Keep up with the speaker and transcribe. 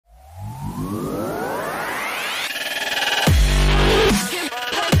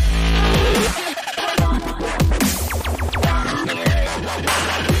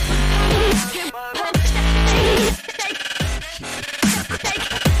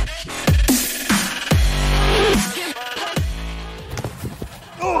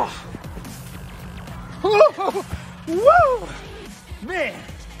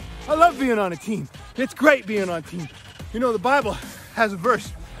being on a team. It's great being on a team. You know, the Bible has a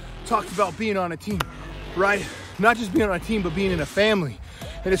verse talks about being on a team, right? Not just being on a team, but being in a family.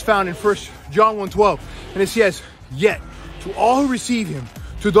 And it's found in 1 John 1:12. And it says, yet to all who receive him,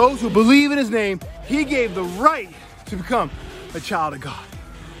 to those who believe in his name, he gave the right to become a child of God.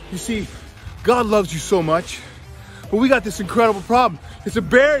 You see, God loves you so much, but we got this incredible problem. It's a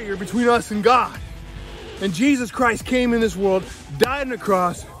barrier between us and God. And Jesus Christ came in this world, died on the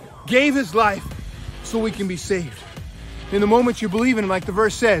cross, gave his life so we can be saved. In the moment you believe in him, like the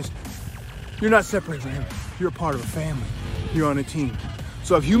verse says, you're not separated from him. You're a part of a family. You're on a team.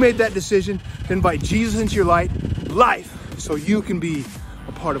 So if you made that decision to invite Jesus into your life so you can be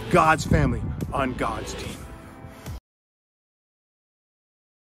a part of God's family on God's team.